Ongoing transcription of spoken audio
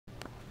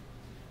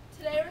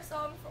Today we're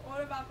solving for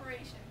order of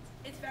operations.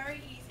 It's very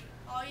easy.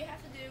 All you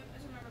have to do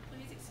is remember,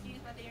 please excuse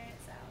my dear Aunt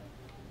Sally.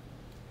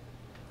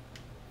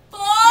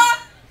 4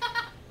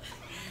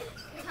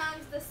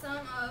 times the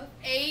sum of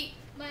 8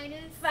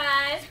 minus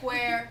 5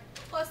 squared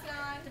Plus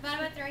 9.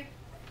 divided by 3.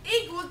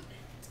 equals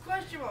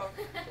question mark.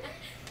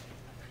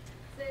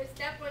 So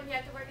step 1, you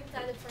have to work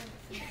inside the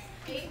parentheses.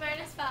 8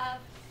 minus 5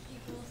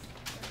 equals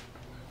 3.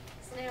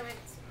 So now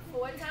it's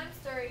 4 times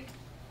 3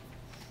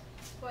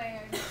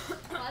 squared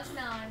plus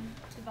 9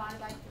 divided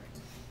by 3.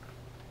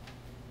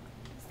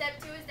 Step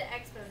 2 is the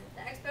exponent.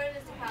 The exponent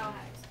is the power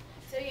house.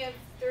 So you have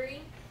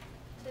 3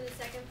 to the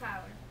second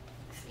power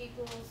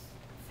equals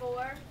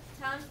 4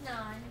 times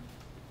 9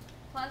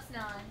 plus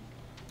 9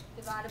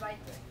 divided by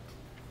 3.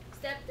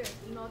 Step 3,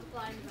 you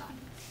multiply and divide.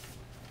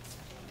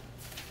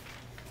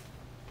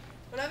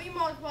 Whenever you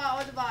multiply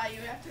or divide,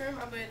 you have to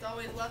remember it's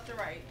always left to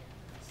right.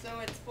 So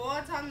it's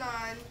 4 times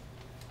 9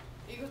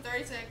 equals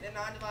 36, and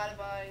 9 divided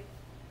by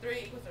 3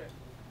 equals 3.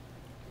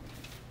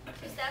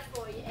 So step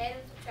 4, you add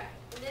and subtract.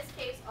 In this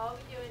case, all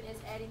we're doing is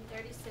adding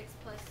 36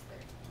 plus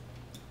 30,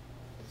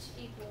 which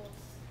equals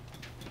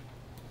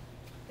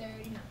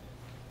 39.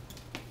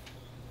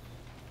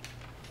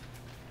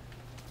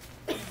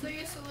 So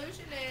your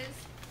solution is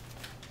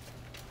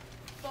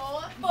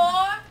 4.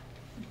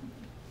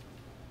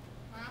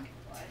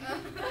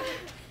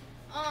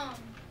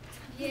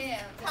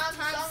 Yeah.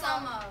 Times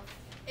sum of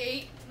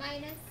 8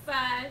 minus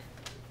 5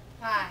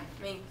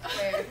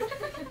 squared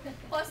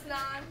Plus 9.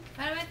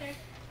 divided by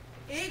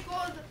 3.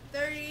 equals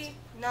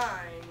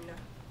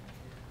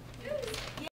 39.